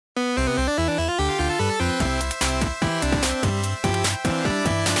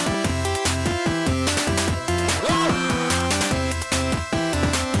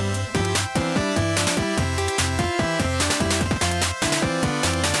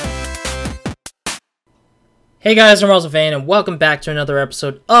Hey guys, I'm Vane, and welcome back to another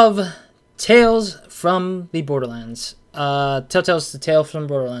episode of Tales from the Borderlands. Telltale's the Tale from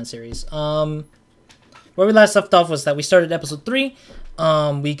Borderlands series. Where we last left off was that we started episode 3.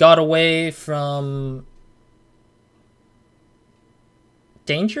 We got away from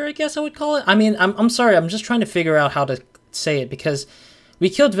danger, I guess I would call it. I mean, I'm sorry, I'm just trying to figure out how to say it, because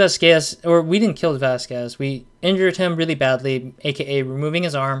we killed Vasquez, or we didn't kill Vasquez. We injured him really badly, aka removing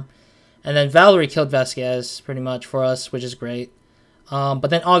his arm. And then Valerie killed Vasquez, pretty much, for us, which is great. But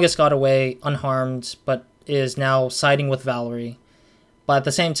then August got away unharmed, but is now siding with Valerie. But at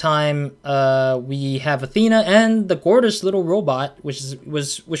the same time, we have Athena and the Gortys little robot, which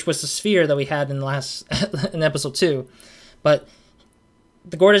was the sphere that we had in the last in episode 2. But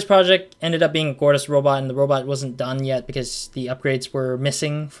the Gortys project ended up being a Gortys robot, and the robot wasn't done yet because the upgrades were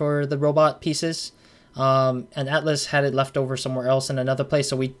missing for the robot pieces. And Atlas had it left over somewhere else in another place,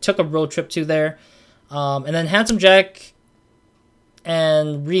 so we took a road trip to there. And then Handsome Jack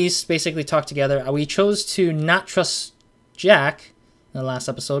and Reese basically talked together. We chose to not trust Jack in the last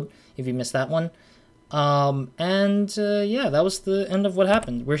episode, if you missed that one. Yeah, that was the end of what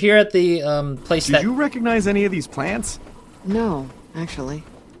happened. We're here at the place Did you recognize any of these plants? No, actually.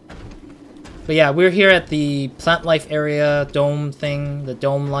 But yeah, we're here at the plant life area, dome thing, the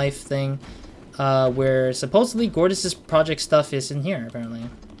dome life thing. Where supposedly Gortys' project stuff is in here, apparently.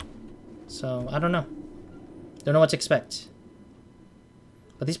 So, I don't know. Don't know what to expect.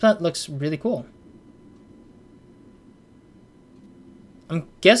 But this plant looks really cool. I'm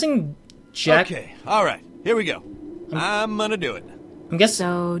guessing Jack... Okay, alright, here we go. I'm gonna do it. I'm guessing...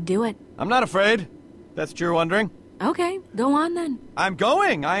 So, do it. I'm not afraid. That's what you're wondering. Okay, go on then. I'm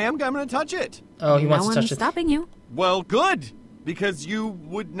going. I'm gonna touch it. Oh, he wants no to touch one's it. stopping you. Well, good. Because you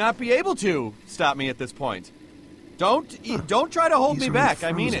would not be able to stop me at this point. Don't try to hold me back.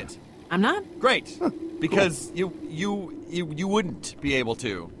 I mean it. I'm not. Great. Because you wouldn't be able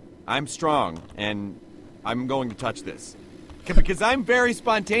to. I'm strong, and I'm going to touch this. Because I'm very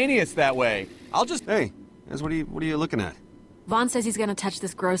spontaneous that way. I'll just... Hey, what are you looking at? Vaughn says he's gonna touch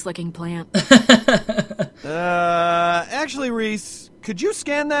this gross-looking plant. Actually, Reese, could you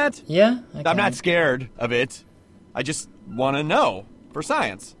scan that? Yeah? I'm not scared of it. I just want to know for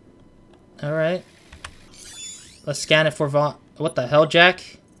science. Alright. Let's scan it for Vaughn. What the hell,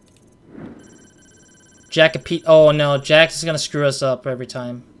 Jack? Jack and Pete. Oh no, Jack is gonna screw us up every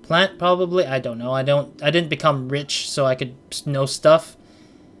time. Plant, probably? I don't know. I didn't become rich so I could know stuff.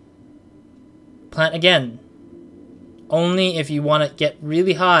 Plant again. Only if you want to get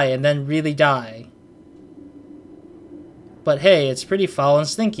really high and then really die. But hey, it's pretty foul and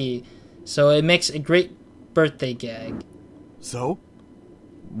stinky, so it makes a great birthday gag. So?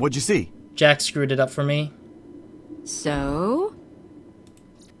 What'd you see? Jack screwed it up for me. So?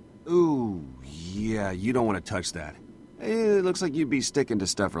 Ooh, yeah, you don't want to touch that. It looks like you'd be sticking to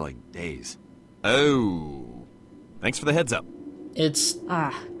stuff for like days. Oh. Thanks for the heads up. It's...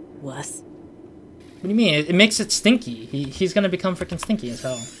 Wuss. What do you mean? It makes it stinky. He's gonna become freaking stinky as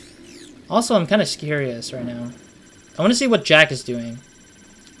hell. Also, I'm kind of curious right now. I want to see what Jack is doing.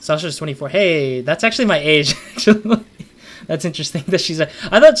 Sasha's 24. Hey, that's actually my age, actually. That's interesting that she's like...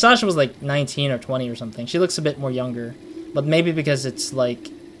 I thought Sasha was like 19 or 20 or something. She looks a bit more younger. But maybe because it's like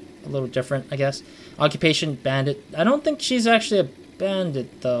a little different, I guess. Occupation, bandit. I don't think she's actually a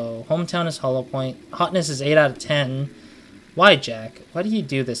bandit, though. Hometown is Hollow Point. Hotness is 8 out of 10. Why, Jack? Why do you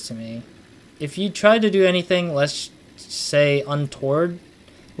do this to me? If you try to do anything, let's say untoward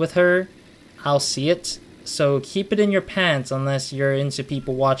with her, I'll see it. So keep it in your pants unless you're into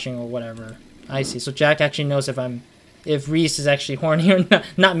people watching or whatever. I see. So Jack actually knows if Reese is actually horny or not.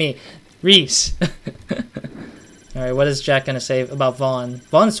 Not me. Reese. Alright, what is Jack gonna say about Vaughn?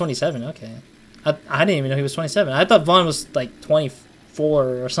 Vaughn is 27, okay. I didn't even know he was 27. I thought Vaughn was like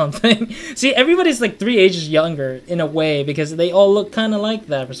 24 or something. See, everybody's like 3 ages younger in a way because they all look kind of like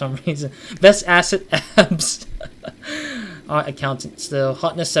that for some reason. Best asset, abs. Accountant still.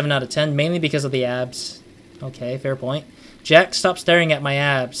 Hotness 7 out of 10, mainly because of the abs. Okay, fair point. Jack, stop staring at my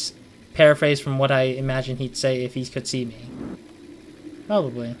abs. Paraphrase from what I imagine he'd say if he could see me.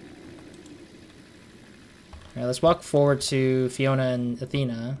 Probably. Alright, let's walk forward to Fiona and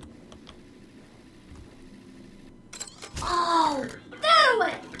Athena. Oh, that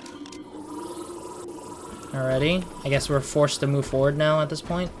way! Alrighty. I guess we're forced to move forward now at this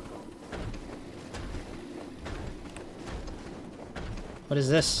point. What is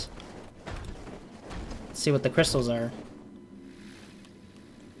this? Let's see what the crystals are.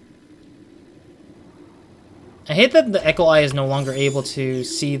 I hate that the Echo Eye is no longer able to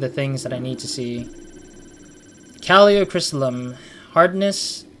see the things that I need to see. Caliocrystalum.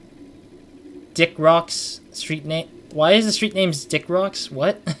 Hardness Dick Rocks street name. Why is the street name's Dick Rocks?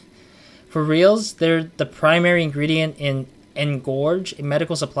 What? For reals, they're the primary ingredient in Engorge, a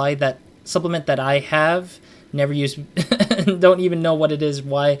medical supplement that I have never used. Don't even know what it is.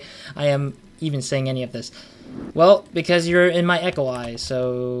 Why I am even saying any of this? Well, because you're in my Echo Eye.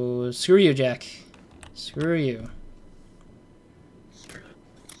 So screw you, Jack. Screw you.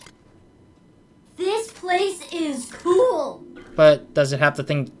 This place is cool. But does it have the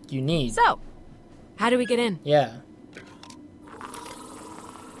thing you need? So, how do we get in? Yeah.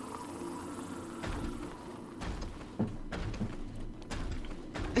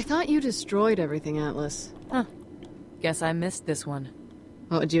 I thought you destroyed everything, Atlas. Huh. Guess I missed this one.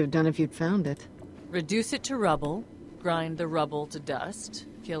 What would you have done if you'd found it? Reduce it to rubble, grind the rubble to dust,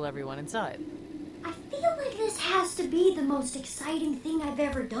 kill everyone inside. I feel like this has to be the most exciting thing I've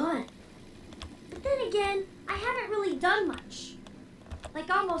ever done. But then again, I haven't really done much. Like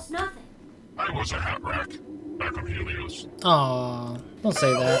almost nothing. I was a hat rack back on Helios. Aw, don't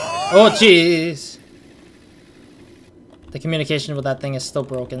say that. Oh, jeez. The communication with that thing is still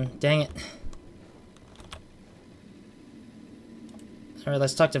broken. Dang it. Alright,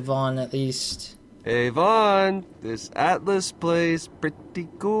 let's talk to Vaughn at least. Hey Vaughn, this Atlas place pretty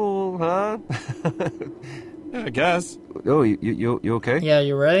cool, huh? Yeah, I guess. Oh, you okay? Yeah,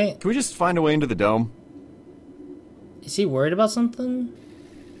 you're right. Can we just find a way into the dome? Is he worried about something?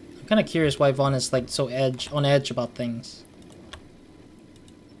 I'm kind of curious why Vaughn is like so on edge about things.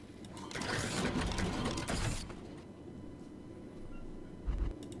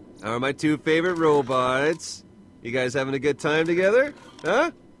 How are my two favorite robots? You guys having a good time together?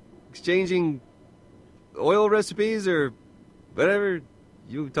 Huh? Exchanging oil recipes or whatever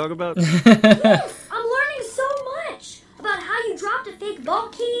you talk about? Yes, I'm learning so much about how you dropped a fake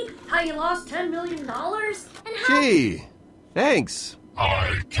vault key, how you lost $10 million, and how... Gee, thanks.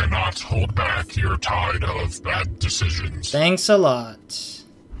 I cannot hold back your tide of bad decisions. Thanks a lot. Just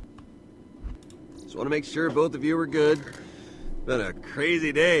want to make sure both of you are good. Been a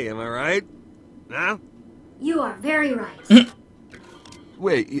crazy day, am I right? Huh? You are very right.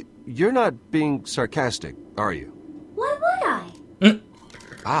 Wait, you're not being sarcastic, are you? Why would I?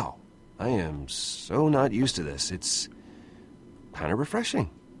 Wow, I am so not used to this. It's kind of refreshing.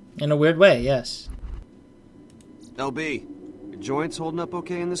 In a weird way, yes. LB, your joints holding up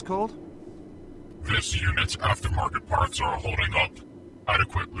okay in this cold? This unit's aftermarket parts are holding up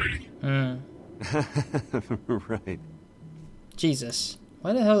adequately. Right. Jesus.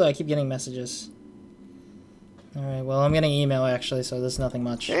 Why the hell do I keep getting messages? Alright, well, I'm getting email actually, so there's nothing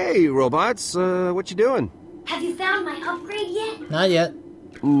much. Hey, robots, what you doing? Have you found my upgrade yet? Not yet.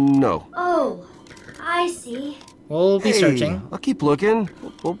 No. Oh, I see. We'll be Hey, searching. I'll keep looking.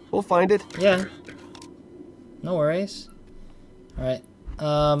 We'll find it. Yeah. No worries. Alright.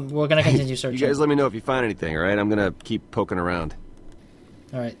 We're gonna continue searching. You guys let me know if you find anything, alright? I'm gonna keep poking around.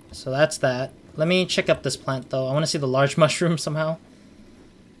 Alright, so that's that. Let me check up this plant, though. I want to see the large mushroom somehow.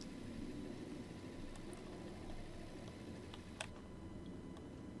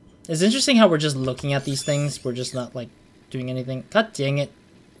 It's interesting how we're just looking at these things. We're just not, like, doing anything. God dang it.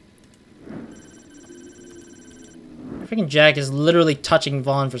 Freaking Jack is literally touching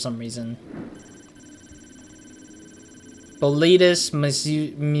Vaughn for some reason. Boletus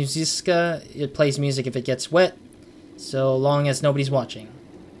Musiska. It plays music if it gets wet, so long as nobody's watching.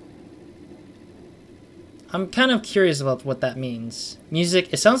 I'm kind of curious about what that means. Music,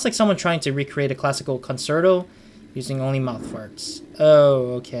 it sounds like someone trying to recreate a classical concerto using only mouth farts.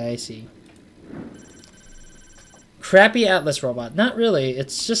 Oh, okay, I see. Crappy Atlas robot. Not really,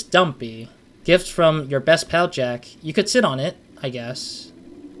 it's just dumpy. Gift from your best pal, Jack. You could sit on it, I guess.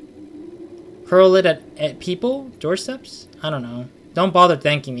 Curl it at people? Doorsteps? I don't know. Don't bother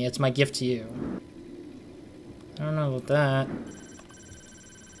thanking me, it's my gift to you. I don't know about that.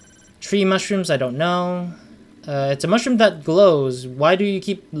 Tree mushrooms, I don't know. It's a mushroom that glows. Why do you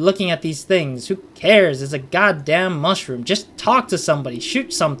keep looking at these things? Who cares? It's a goddamn mushroom. Just talk to somebody.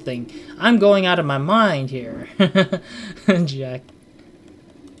 Shoot something. I'm going out of my mind here. Jack.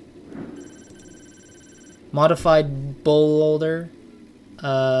 Modified boulder.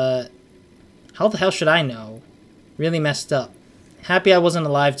 How the hell should I know? Really messed up. Happy I wasn't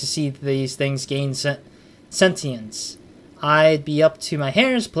alive to see these things gain sentience. I'd be up to my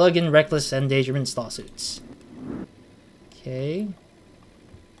hairs plugging reckless endangerment lawsuits. Okay.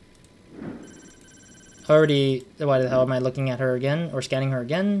 Already, why the hell am I looking at her again? Or scanning her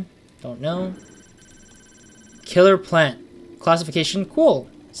again? Don't know. Killer plant. Classification, cool.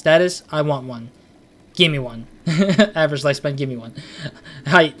 Status, I want one. Give me one. Average lifespan, give me one.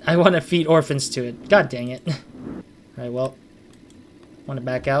 I want to feed orphans to it. God dang it. Alright, well. Want to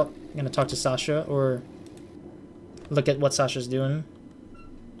back out? I'm gonna talk to Sasha or look at what Sasha's doing.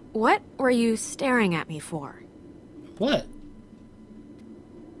 What were you staring at me for? What?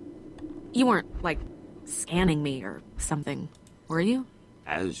 You weren't, like, scanning me or something, were you?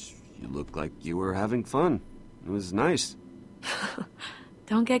 As you look like you were having fun. It was nice.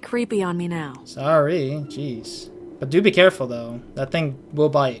 Don't get creepy on me now. Sorry, jeez. But do be careful though. That thing will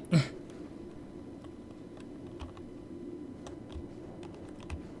bite.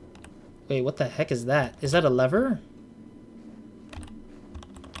 Wait, what the heck is that? Is that a lever?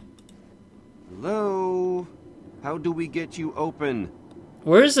 Hello? How do we get you open?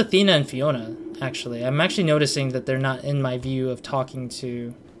 Where's Athena and Fiona, actually? I'm actually noticing that they're not in my view of talking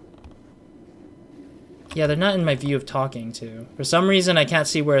to... Yeah, they're not in my view of talking to. For some reason, I can't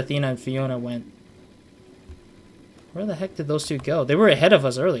see where Athena and Fiona went. Where the heck did those two go? They were ahead of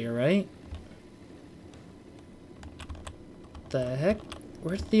us earlier, right? The heck?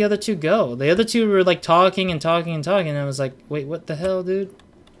 Where did the other two go? The other two were like talking and talking and talking, and I was like, wait, what the hell, dude?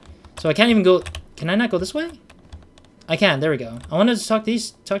 So I can't even go... Can I not go this way? I can, there we go. I wanted to talk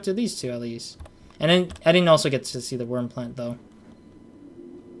to these two at least. And then I didn't also get to see the worm plant though.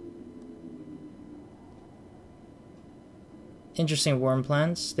 Interesting worm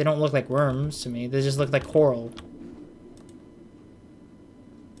plants. They don't look like worms to me. They just look like coral.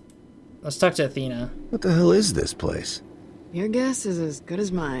 Let's talk to Athena. What the hell is this place? Your guess is as good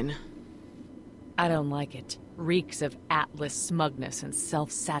as mine. I don't like it. Reeks of Atlas smugness and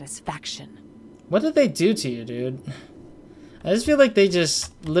self-satisfaction. What did they do to you, dude? I just feel like they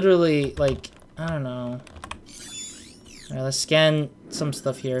just literally, like, I don't know. Alright, let's scan some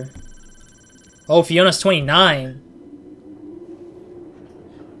stuff here. Oh, Fiona's 29.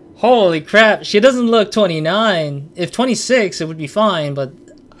 Holy crap, she doesn't look 29. If 26, it would be fine, but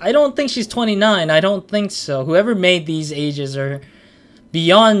I don't think she's 29. I don't think so. Whoever made these ages are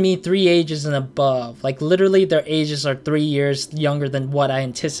beyond me 3 ages and above. Like, literally, their ages are 3 years younger than what I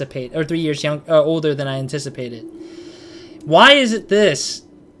anticipate, or 3 years older than I anticipated. Why is it this?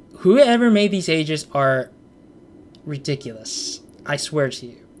 Whoever made these ages are ridiculous. I swear to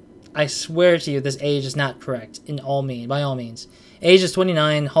you. I swear to you, this age is not correct by all means. Age is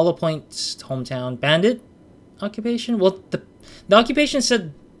 29, Hollow Point's hometown. Bandit occupation? Well, the occupation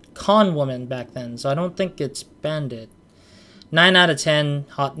said con woman back then, so I don't think it's bandit. 9 out of 10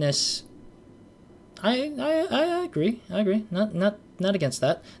 hotness. I agree. I agree. Not against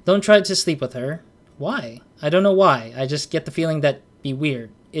that. Don't try to sleep with her. Why? I don't know why. I just get the feeling that be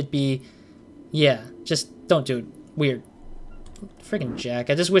weird. It'd be, yeah, just don't do it. Weird. Freaking Jack.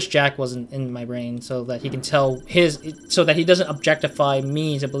 I just wish Jack wasn't in my brain so that he can tell so that he doesn't objectify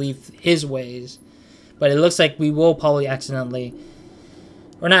me to believe his ways. But it looks like we will probably accidentally,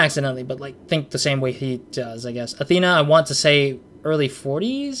 or not accidentally, but like think the same way he does, I guess. Athena, I want to say early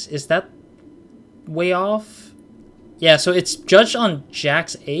 40s. Is that way off? Yeah, so it's judged on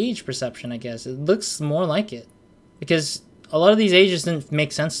Jack's age perception, I guess. It looks more like it. Because a lot of these ages didn't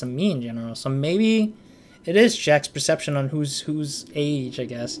make sense to me in general. So maybe it is Jack's perception on whose age, I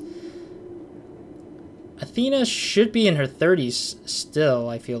guess. Athena should be in her 30s still,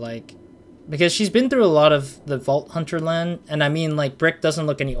 I feel like. Because she's been through a lot of the Vault Hunter land. And I mean, like, Brick doesn't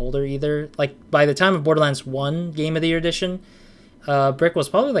look any older either. Like, by the time of Borderlands 1 Game of the Year edition, Brick was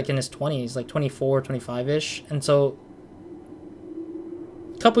probably, like, in his 20s. Like, 24, 25-ish. And so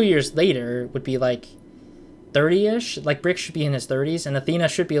a couple years later would be, like, 30-ish. Like, Brick should be in his 30s. And Athena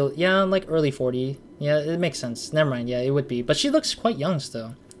should be, yeah, like, early 40. Yeah, it makes sense. Never mind. Yeah, it would be. But she looks quite young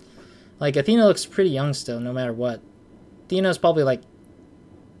still. Like, Athena looks pretty young still, no matter what. Athena's probably, like,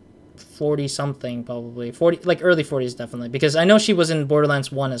 40-something, probably. 40, like, early 40s, definitely. Because I know she was in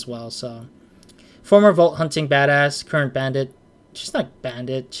Borderlands 1 as well, so. Former Vault Hunting badass, current bandit. She's not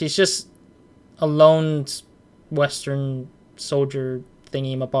bandit. She's just a lone Western soldier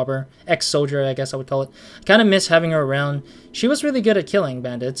thingy-mabobber. Ex-soldier, I guess I would call it. I kind of miss having her around. She was really good at killing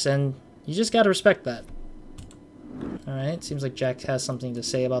bandits, and you just gotta respect that. Alright, seems like Jack has something to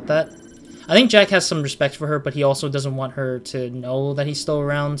say about that. I think Jack has some respect for her, but he also doesn't want her to know that he's still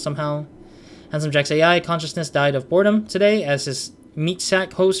around somehow. Handsome Jack's AI consciousness died of boredom today as his meat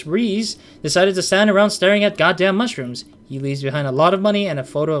sack host Reese decided to stand around staring at goddamn mushrooms. He leaves behind a lot of money and a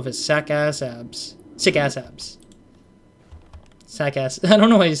photo of his sack-ass abs. Sick-ass abs. Sack-ass. I don't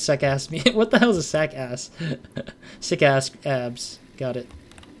know why he's sack-ass me. What the hell is a sack-ass? Sick-ass abs. Got it.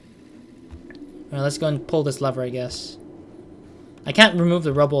 Alright, let's go and pull this lever, I guess. I can't remove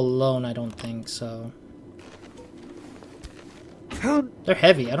the rubble alone, I don't think, so. They're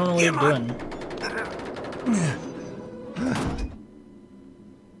heavy. I don't know what you're doing.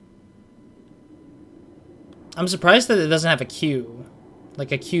 I'm surprised that it doesn't have a queue.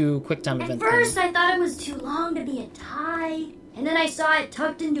 Like a QuickTime event At first, thing. I thought it was too long to be a tie, and then I saw it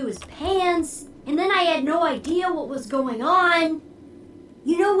tucked into his pants, and then I had no idea what was going on.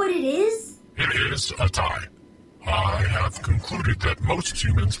 You know what it is? It is a tie. I have concluded that most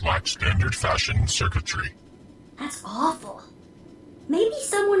humans lack standard fashion circuitry. That's awful. Gortys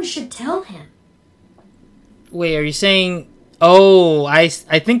someone should tell him. Wait, are you saying... Oh, I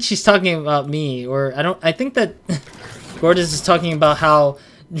think she's talking about me, or I think that Gortys is talking about how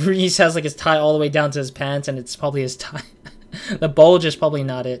Reese has like his tie all the way down to his pants, and it's probably his tie. The bulge is probably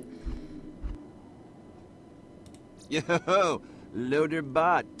not it. Yo, loader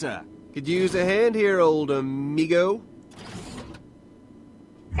bot. Could you use a hand here, old amigo?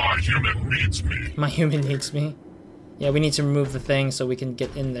 My human needs me. My human needs me. Yeah, we need to remove the thing so we can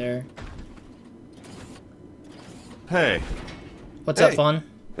get in there. Hey. What's up, Vaughn?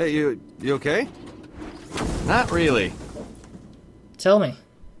 Hey, you okay? Not really. Tell me.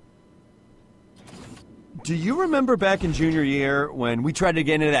 Do you remember back in junior year when we tried to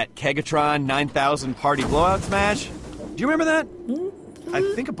get into that Kegatron 9000 party blowout smash? Do you remember that?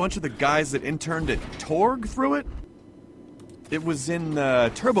 I think a bunch of the guys that interned at Torg threw it. It was in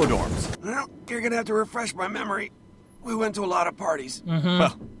the Turbo Dorms. Well, you're gonna have to refresh my memory. We went to a lot of parties.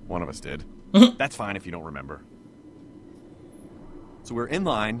 Well, one of us did. That's fine if you don't remember. So we're in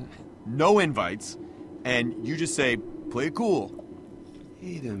line, no invites, and you just say, play it cool.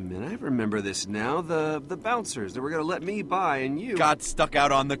 Wait a minute, I remember this now. The bouncers that were gonna let me by and you... Got stuck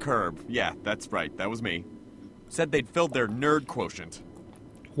out on the curb. Yeah, that's right, that was me. Said they'd filled their nerd quotient.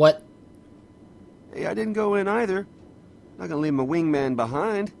 What? Hey, I didn't go in either. Not gonna leave my wingman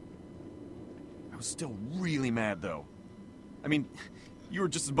behind. I was still really mad, though. I mean, you were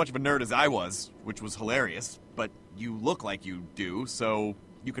just as much of a nerd as I was, which was hilarious, but you look like you do, so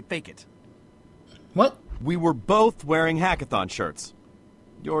you could fake it. What? We were both wearing hackathon shirts.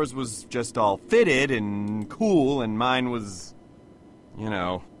 Yours was just all fitted and cool, and mine was, you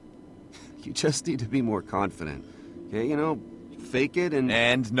know... You just need to be more confident. Okay, you know, fake it and...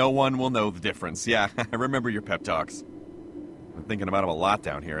 And no one will know the difference. Yeah, I remember your pep talks. I'm thinking about them a lot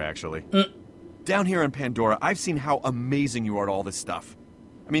down here, actually. Down here in Pandora, I've seen how amazing you are at all this stuff.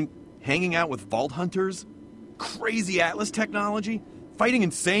 I mean, hanging out with vault hunters, crazy Atlas technology, fighting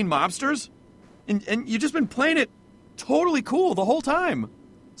insane mobsters, and you've just been playing it totally cool the whole time.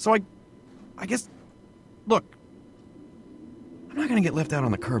 So I guess, look, I'm not gonna get left out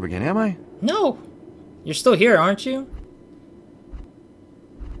on the curb again, am I? No. You're still here, aren't you?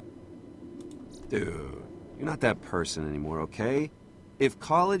 Dude, you're not that person anymore, okay? If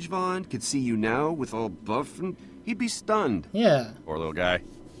College Vaughn could see you now with all buff, and he'd be stunned. Yeah. Poor little guy.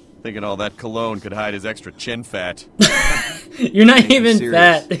 Thinking all that cologne could hide his extra chin fat. You're not Hey, even serious.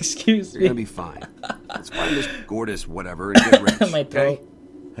 fat, excuse You're me. gonna be fine. Let's find this Gortys whatever and get rich, My throat. okay?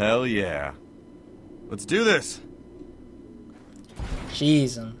 Hell yeah. Let's do this.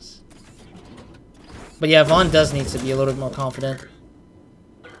 Jesus. But yeah, Vaughn does need to be a little bit more confident.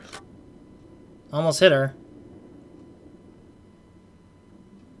 Almost hit her.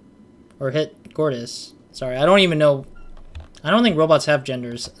 Or hit Gortys. Sorry, I don't even know. I don't think robots have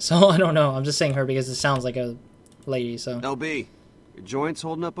genders, so I don't know. I'm just saying her because it sounds like a lady, so. LB, your joints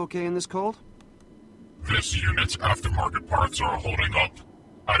holding up okay in this cold? This unit's aftermarket parts are holding up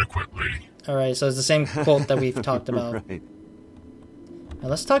adequately. Alright, so it's the same quote that we've talked about. Right. Now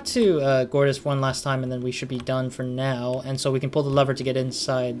let's talk to Gortys one last time, and then we should be done for now. And so we can pull the lever to get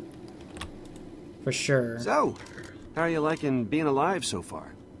inside. For sure. So, how are you liking being alive so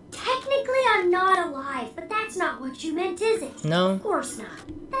far? Technically, I'm not alive, but that's not what you meant, is it? No? Of course not.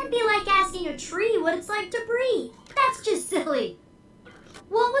 That'd be like asking a tree what it's like to breathe. That's just silly.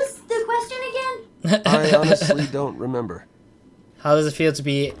 What was the question again? I honestly don't remember. How does it feel to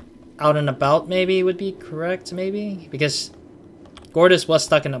be out and about, maybe, would be correct, maybe? Because Gortys was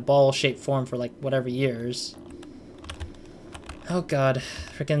stuck in a ball-shaped form for, like, whatever years. Oh god.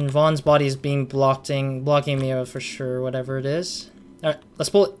 Freaking Vaughn's body is being blocking me for sure, whatever it is. Alright, let's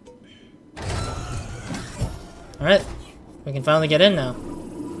pull it. Alright. We can finally get in now.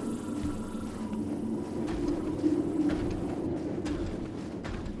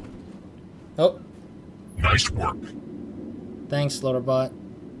 Oh. Nice work. Thanks, Loaderbot.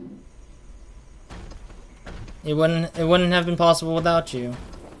 It wouldn't have been possible without you.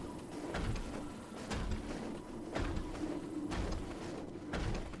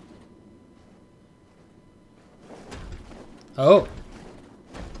 Oh.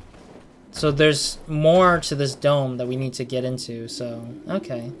 So there's more to this dome that we need to get into, so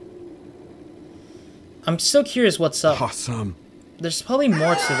okay. I'm still curious what's up. Awesome. There's probably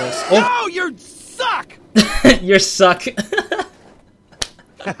more to this. Oh, you suck! You suck.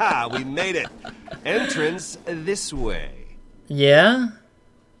 Haha, we made it. Entrance this way. Yeah?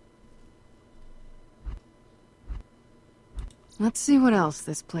 Let's see what else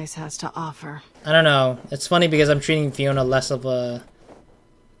this place has to offer. I don't know. It's funny because I'm treating Fiona less of a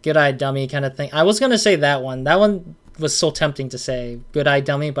good-eyed dummy kind of thing. I was going to say that one. That one was so tempting to say, good-eyed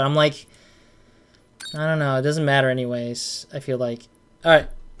dummy, but I'm like, I don't know. It doesn't matter anyways, I feel like. Alright,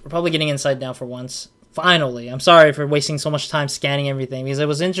 we're probably getting inside now for once. Finally. I'm sorry for wasting so much time scanning everything, because it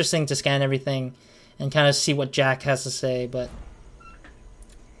was interesting to scan everything and kind of see what Jack has to say, but...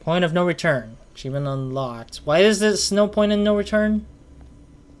 Point of no return. Achievement unlocked. Why is this no point in no return?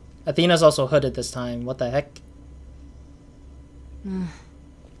 Athena's also hooded this time. What the heck?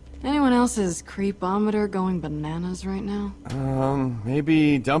 Anyone else's creepometer going bananas right now?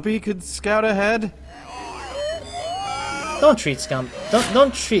 Maybe Dumpy could scout ahead? Don't treat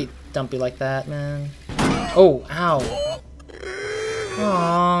don't treat Dumpy like that, man. Oh, ow.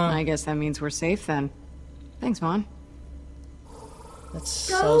 Aww. I guess that means we're safe then. Thanks, Vaughn. That's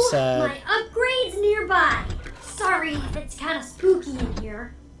so sad. My upgrade's nearby. Sorry if it's kind of spooky in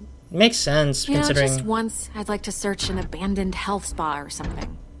here. Makes sense, considering... just once, I'd like to search an abandoned health spa or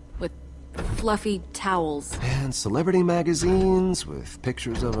something. With fluffy towels. And celebrity magazines with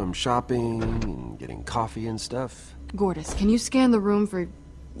pictures of them shopping and getting coffee and stuff. Gortys, can you scan the room for,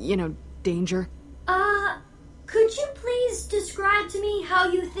 danger? Could you please describe to me how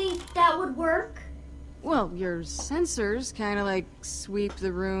you think that would work? Well, your sensors kind of like sweep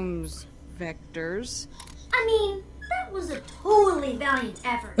the room's vectors. I mean, that was a totally valiant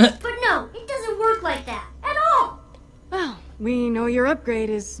effort. But no, it doesn't work like that at all. Well, we know your upgrade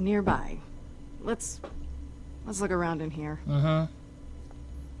is nearby. Let's look around in here.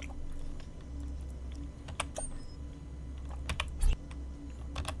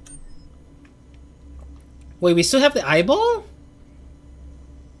 Wait, we still have the eyeball?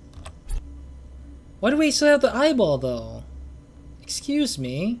 Why do we still have the eyeball, though? Excuse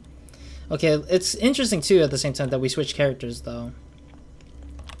me. Okay, it's interesting, too, at the same time, that we switch characters, though.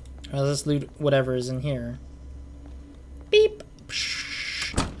 Alright, let's loot whatever is in here. Beep!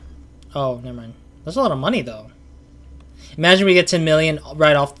 Oh, never mind. That's a lot of money, though. Imagine we get 10 million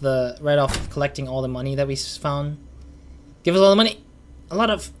right off collecting all the money that we found. Give us all the money! A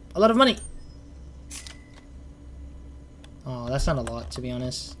lot of money! Oh, that's not a lot, to be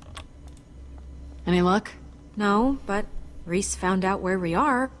honest. Any luck? No, but Reese found out where we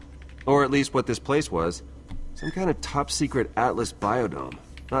are. Or at least what this place was. Some kind of top-secret Atlas biodome.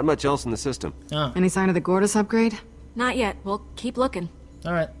 Not much else in the system. Oh. Any sign of the Gortys upgrade? Not yet. We'll keep looking.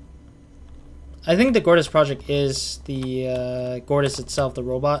 Alright. I think the Gortys project is the Gortys itself, the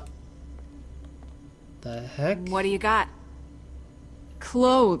robot. The heck? What do you got?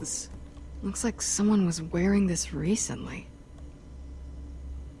 Clothes. Looks like someone was wearing this recently.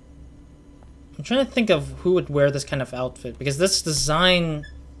 I'm trying to think of who would wear this kind of outfit, because this design,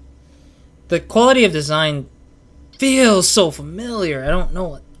 the quality of design feels so familiar. I don't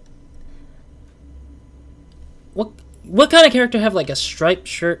know what kind of character have like a striped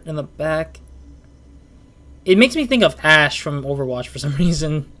shirt in the back. It makes me think of Ash from Overwatch for some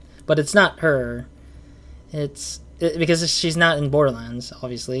reason, but it's not her. Because she's not in Borderlands,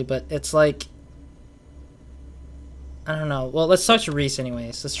 obviously, but it's like, I don't know. Well, let's talk to Reese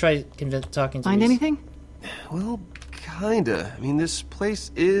anyways. Let's try talking to Find Reese. anything? Well, kinda. I mean, this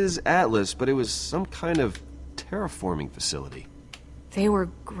place is Atlas, but it was some kind of terraforming facility. They were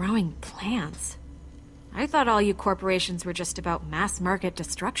growing plants. I thought all you corporations were just about mass market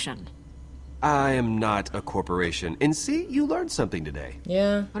destruction. I am not a corporation. And see, you learned something today.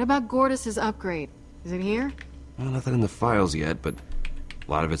 Yeah. What about Gortys' upgrade? Is it here? Well, nothing in the files yet, but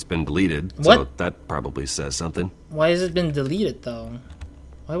a lot of it's been deleted. What? So that probably says something. Why has it been deleted, though?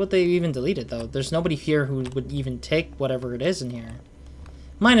 Why would they even delete it, though? There's nobody here who would even take whatever it is in here.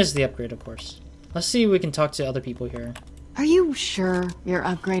 Minus the upgrade, of course. Let's see if we can talk to other people here. Are you sure your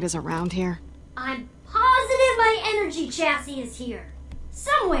upgrade is around here? I'm positive my energy chassis is here.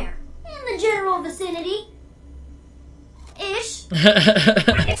 Somewhere. In the general vicinity. Ish.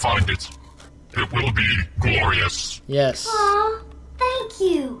 We will find it. It will be glorious. Yes. Aw, thank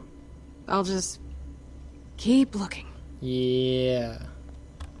you. I'll just keep looking. Yeah.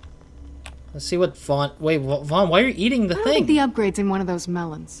 Let's see what Vaughn... Wait, Vaughn, why are you eating the I don't thing? think the upgrade's in one of those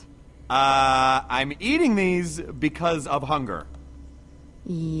melons. I'm eating these because of hunger.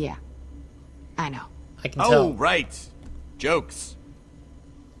 Yeah. I know. I can tell. Oh, right. Jokes.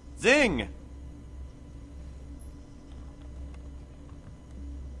 Zing!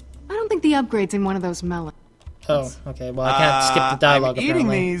 I don't think the upgrade's in one of those melons. Oh, okay. Well, I can't skip the dialogue, I'm eating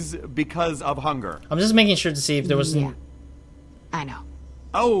apparently. these because of hunger. I'm just making sure to see if there was... Yeah. I know.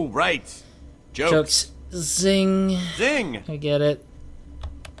 Oh, right. Jokes. Zing. Zing. I get it.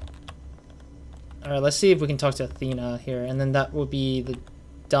 Alright, let's see if we can talk to Athena here, and then that will be the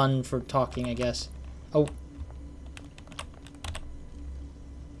done for talking, I guess. Oh.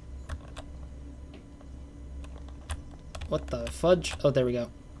 What the fudge? Oh, there we go.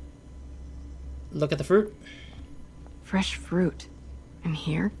 Look at the fruit. Fresh fruit. In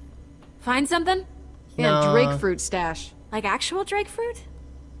here? Find something? Yeah, No. Drake fruit stash. Like actual Drake fruit?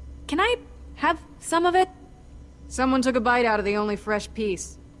 Can I have some of it? Someone took a bite out of the only fresh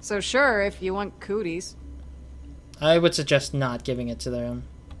piece. So sure, if you want cooties. I would suggest not giving it to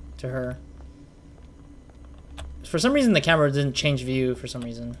her. For some reason, the camera didn't change view for some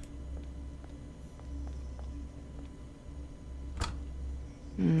reason.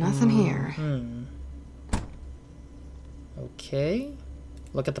 Nothing here. Okay.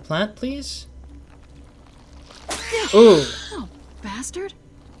 Look at the plant, please. Ooh. Oh, bastard.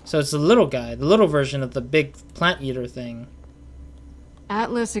 So it's the little guy, the little version of the big plant eater thing.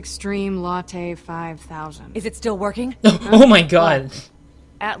 Atlas Extreme Latte 5000. Is it still working? Oh my god.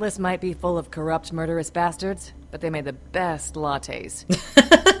 Atlas might be full of corrupt, murderous bastards, but they made the best lattes.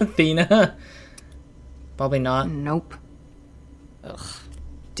 Athena. Probably not. Nope. Ugh.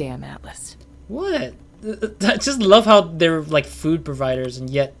 Damn Atlas. What? I just love how they're like food providers, and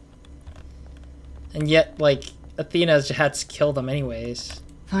yet like Athena's had to kill them anyways.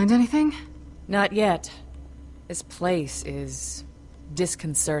 Find anything? Not yet. This place is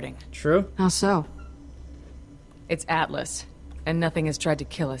disconcerting. True. How so? It's Atlas, and nothing has tried to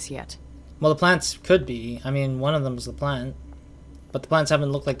kill us yet. Well, the plants could be. I mean, one of them's the plant, but the plants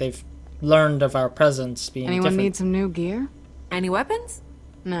haven't looked like they've learned of our presence being Anyone different. need some new gear? Any weapons?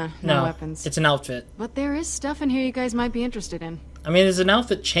 Nah, No no weapons. It's an outfit. But there is stuff in here you guys might be interested in. I mean, it's an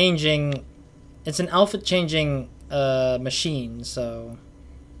outfit changing. It's an outfit changing machine. So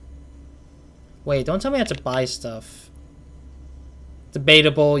wait, don't tell me I have to buy stuff.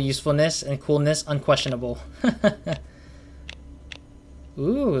 Debatable usefulness and coolness, unquestionable.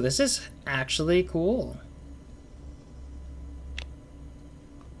 Ooh, this is actually cool.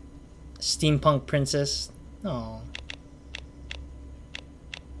 Steampunk princess. Oh.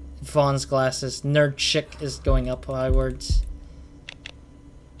 Vaughn's glasses. Nerd chick is going up highwards.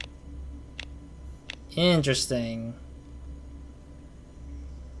 Interesting.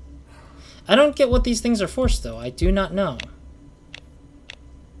 I don't get what these things are for still. I do not know.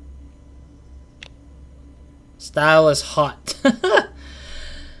 Style is hot.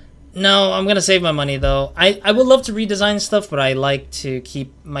 No, I'm gonna save my money though. I would love to redesign stuff, but I like to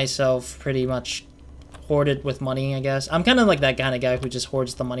keep myself pretty much hoarded with money, I guess. I'm kind of like that kind of guy who just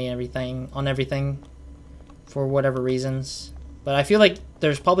hoards the money and everything for whatever reasons. But I feel like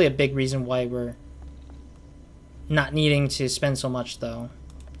there's probably a big reason why we're not needing to spend so much though.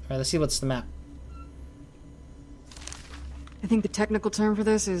 Alright, let's see what's the map. I think the technical term for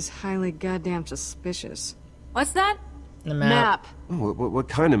this is highly goddamn suspicious. What's that? The map. Oh, what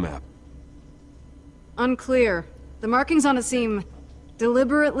kind of map? Unclear. The markings on it seem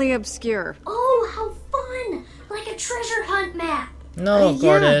deliberately obscure. Oh, how fun! Like a treasure hunt map. No,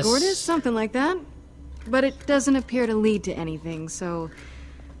 Yeah, Gortys. Gortys, something like that. But it doesn't appear to lead to anything, so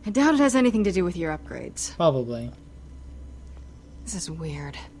I doubt it has anything to do with your upgrades. Probably. This is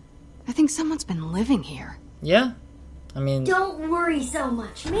weird. I think someone's been living here. Yeah? I mean... Don't worry so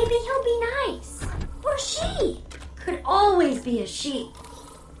much. Maybe he'll be nice. Or she. Could always be a she.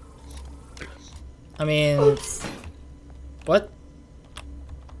 I mean... Oops. What?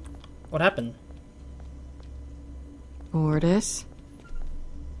 What happened? Gortys?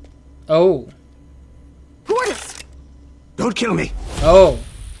 Oh. Gortys! Don't kill me. Oh.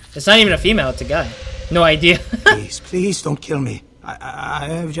 It's not even a female, it's a guy. No idea. Please don't kill me. I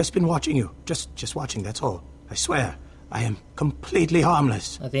have just been watching you. Just watching, that's all. I swear, I am completely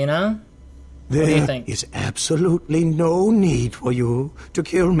harmless. Athena? There What do you think? is absolutely no need for you to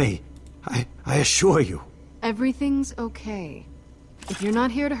kill me. I assure you. Everything's okay. If you're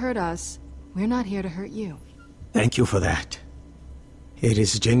not here to hurt us, we're not here to hurt you. Thank you for that. It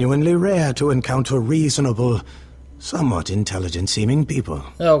is genuinely rare to encounter reasonable, somewhat intelligent-seeming people.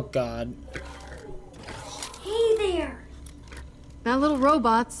 Oh, God. Hey there. That little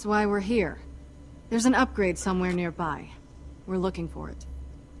robot's why we're here. There's an upgrade somewhere nearby. We're looking for it.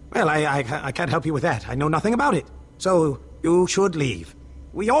 Well, I can't help you with that. I know nothing about it. So, you should leave.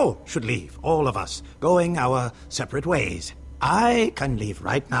 We all should leave, all of us, going our separate ways. I can leave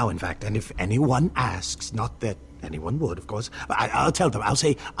right now, in fact, and if anyone asks, not that anyone would, of course, I'll tell them. I'll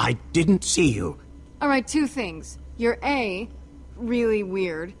say, I didn't see you. Alright, two things. You're A, really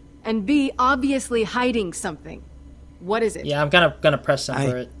weird, and B, obviously hiding something. What is it? Yeah, I'm gonna press him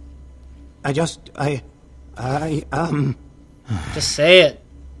for it. Just say it.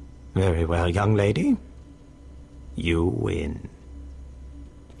 Very well, young lady. You win.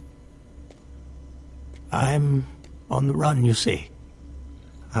 I'm on the run, you see.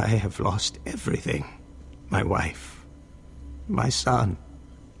 I have lost everything. My wife, my son,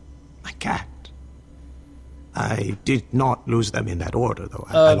 my cat. I did not lose them in that order, though.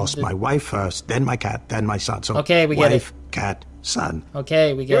 I lost my wife first, then my cat, then my son. So okay, we get wife, it. Cat, son.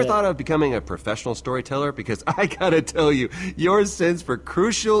 Okay, we get it. You ever thought of becoming a professional storyteller? Because I gotta tell you, your sense for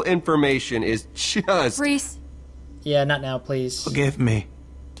crucial information is just... Reese. Yeah, not now, please. Forgive me.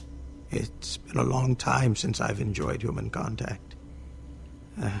 It's been a long time since I've enjoyed human contact.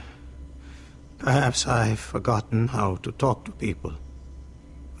 Perhaps I've forgotten how to talk to people.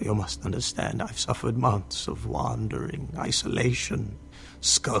 You must understand, I've suffered months of wandering, isolation,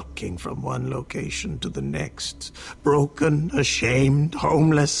 skulking from one location to the next, broken, ashamed,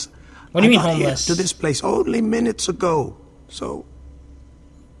 homeless. What do you mean I got homeless? here to this place only minutes ago, so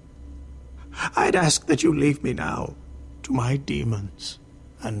I'd ask that you leave me now to my demons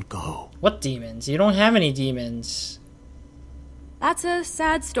and go. What demons? You don't have any demons. That's a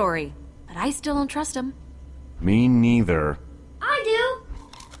sad story, but I still don't trust him. Me neither. I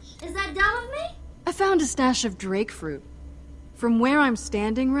do. Is that dumb of me? I found a stash of drake fruit. From where I'm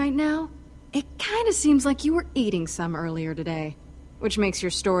standing right now, it kind of seems like you were eating some earlier today. Which makes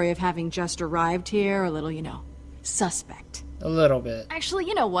your story of having just arrived here a little, suspect. A little bit. Actually,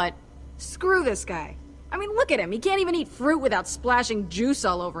 you know what? Screw this guy. I mean, look at him. He can't even eat fruit without splashing juice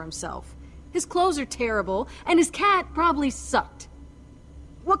all over himself. His clothes are terrible, and his cat probably sucked.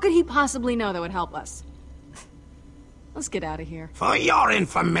 What could he possibly know that would help us? Let's get out of here. For your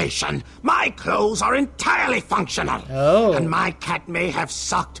information, my clothes are entirely functional. Oh. And my cat may have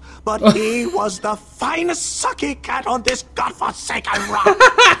sucked, but he was the finest sucky cat on this godforsaken rock.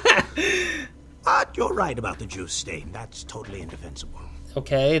 But you're right about the juice stain. That's totally indefensible.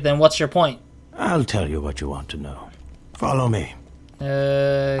 Okay, then what's your point? I'll tell you what you want to know. Follow me.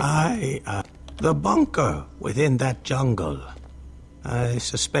 The bunker within that jungle. I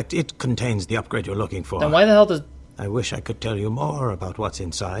suspect it contains the upgrade you're looking for. Then why the hell does... I wish I could tell you more about what's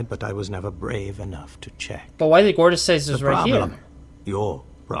inside, but I was never brave enough to check. But why did Gortys say this was right here? Your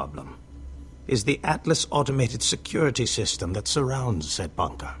problem, is the Atlas automated security system that surrounds said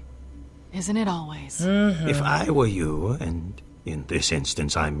bunker. Isn't it always? Mm-hmm. If I were you, and in this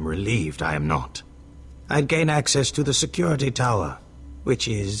instance I'm relieved I am not, I'd gain access to the security tower, which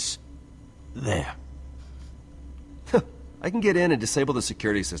is there. I can get in and disable the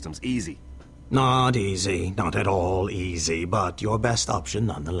security systems, easy. Not easy, not at all easy, but your best option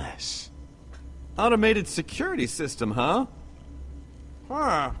nonetheless. Automated security system, huh?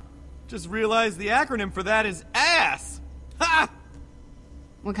 Huh. Just realized the acronym for that is ASS! Ha!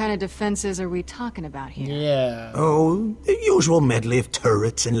 What kind of defenses are we talking about here? Yeah. Oh, the usual medley of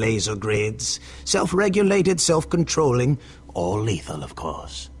turrets and laser grids. Self-regulated, self-controlling, all lethal, of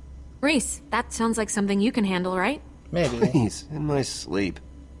course. Reese, that sounds like something you can handle, right? Maybe. Please, in my sleep.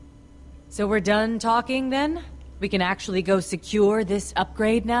 So we're done talking, then? We can actually go secure this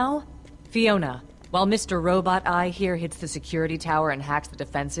upgrade now? Fiona, while Mr. Robot Eye here hits the security tower and hacks the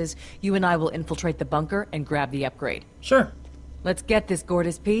defenses, you and I will infiltrate the bunker and grab the upgrade. Sure. Let's get this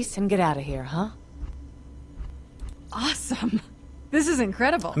Gortys piece and get out of here, huh? Awesome. This is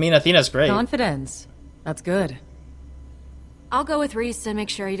incredible. I mean, Athena's great. Confidence. That's good. I'll go with Reese to make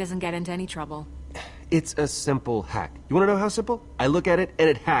sure he doesn't get into any trouble. It's a simple hack. You want to know how simple? I look at it and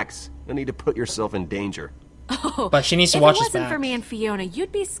it hacks. No need to put yourself in danger. Oh, But she needs to watch his If it wasn't back. for me and Fiona,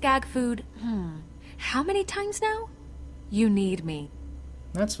 you'd be skag food. How many times now? You need me.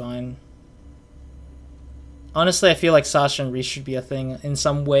 That's fine. Honestly, I feel like Sasha and Reese should be a thing in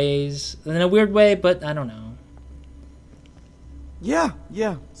some ways. In a weird way, but I don't know. Yeah.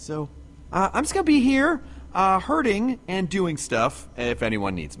 So, I'm just gonna be here, hurting and doing stuff if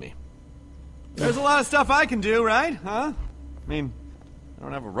anyone needs me. There's a lot of stuff I can do, right? Huh? I mean, I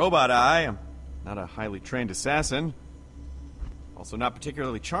don't have a robot eye. I'm not a highly trained assassin. Also not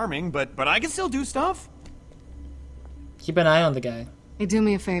particularly charming, but I can still do stuff. Keep an eye on the guy. Hey, do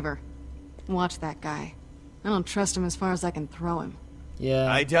me a favor. Watch that guy. I don't trust him as far as I can throw him.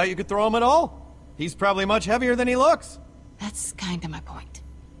 Yeah. I doubt you could throw him at all. He's probably much heavier than he looks. That's kinda my point.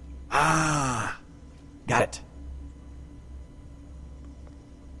 Ah, got it.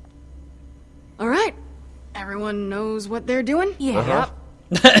 Alright. Everyone knows what they're doing? Yeah.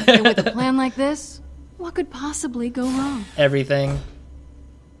 And with a plan like this, what could possibly go wrong? Everything.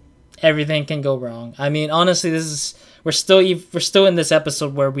 everything can go wrong. I mean, honestly, we're still in this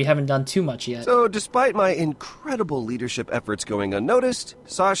episode where we haven't done too much yet. So, despite my incredible leadership efforts going unnoticed,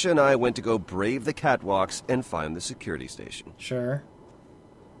 Sasha and I went to go brave the catwalks and find the security station. Sure.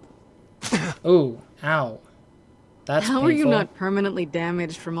 Ooh, ow. That's How painful. are you not permanently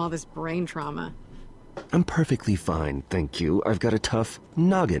damaged from all this brain trauma? I'm perfectly fine, thank you. I've got a tough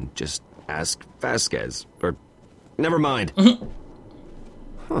noggin. Just ask Vasquez. Or, never mind.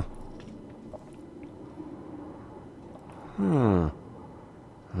 Huh.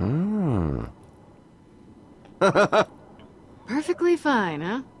 Perfectly fine,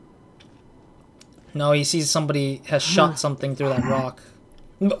 huh? No, he sees somebody has shot something through that rock.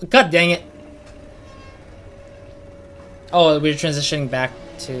 God dang it. Oh, we're transitioning back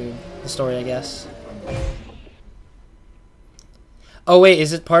to the story, I guess. Oh, wait,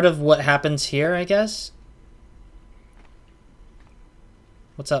 is it part of what happens here, I guess?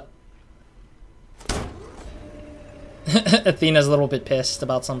 What's up? Athena's a little bit pissed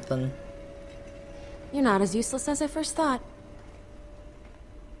about something. You're not as useless as I first thought.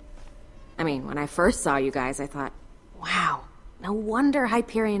 I mean, when I first saw you guys, I thought, wow, no wonder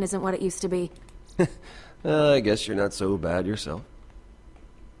Hyperion isn't what it used to be. I guess you're not so bad yourself.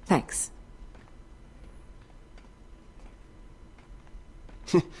 Thanks.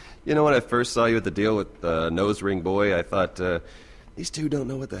 You know, when I first saw you at the deal with Nose Ring Boy, I thought, these two don't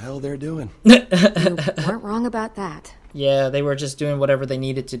know what the hell they're doing. You weren't wrong about that. Yeah, they were just doing whatever they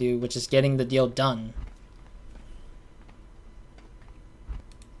needed to do, which is getting the deal done.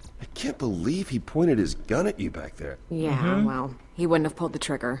 I can't believe he pointed his gun at you back there. Yeah, well, he wouldn't have pulled the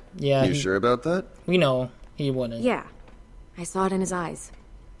trigger. Yeah, You sure about that? we know he wouldn't. Yeah, I saw it in his eyes.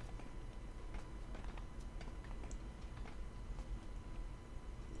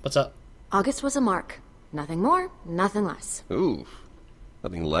 What's up? August was a mark. Nothing more, nothing less. Ooh,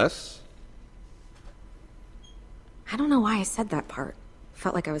 nothing less? I don't know why I said that part.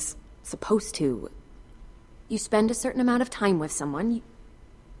 Felt like I was supposed to. You spend a certain amount of time with someone,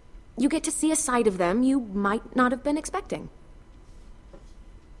 you get to see a side of them you might not have been expecting.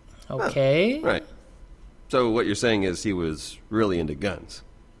 Okay. Right. So what you're saying is he was really into guns.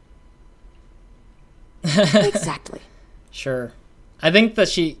 Exactly. Sure. I think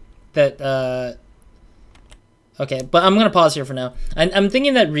that okay, but I'm gonna pause here for now. I'm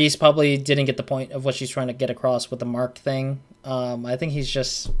thinking that Reese probably didn't get the point of what she's trying to get across with the mark thing. I think he's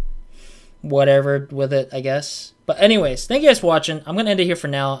just whatever with it, I guess. But anyways, thank you guys for watching. I'm gonna end it here for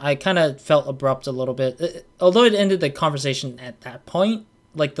now. I kind of felt abrupt a little bit. Although it ended the conversation at that point,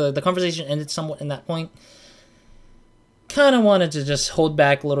 like the conversation ended somewhat in that point. Kind of wanted to just hold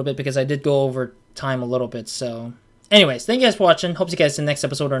back a little bit because I did go over time a little bit, so... Anyways, thank you guys for watching. Hope you guys in the next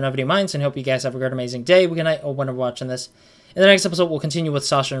episode or another video of mine, and hope you guys have a great, amazing day, weekend, night, or whenever watching this. In the next episode, we'll continue with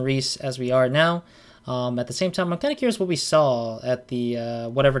Sasha and Reese as we are now. At the same time, I'm kind of curious what we saw at the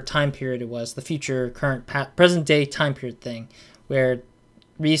whatever time period it was, the future, current, present day time period thing, where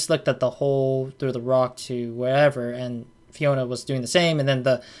Reese looked at the hole through the rock to wherever, and Fiona was doing the same, and then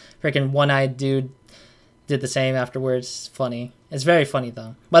the freaking one-eyed dude did the same afterwards. Funny. It's very funny,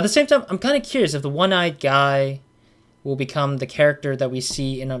 though. But at the same time, I'm kind of curious if the one-eyed guy will become the character that we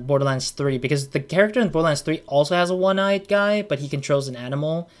see in Borderlands 3, because the character in Borderlands 3 also has a one-eyed guy, but he controls an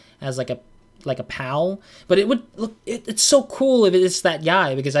animal as like a pal. But it would look, it's so cool if it's that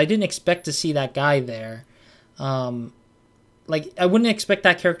guy, because I didn't expect to see that guy there. Like, I wouldn't expect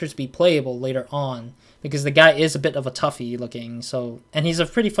that character to be playable later on, because the guy is a bit of a toughie looking, so, and he's a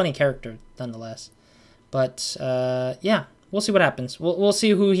pretty funny character nonetheless. But yeah, we'll see what happens. We'll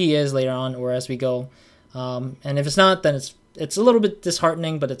see who he is later on, or as we go. And if it's not, then it's a little bit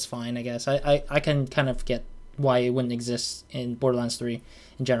disheartening, but it's fine, I guess. I can kind of get why it wouldn't exist in Borderlands 3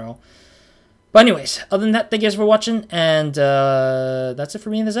 in general. But anyways, other than that, thank you guys for watching, and that's it for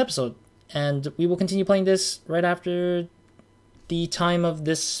me in this episode. And we will continue playing this right after the time of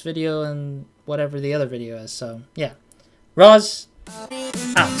this video and whatever the other video is. So, yeah. Roz,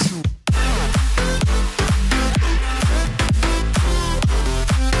 out.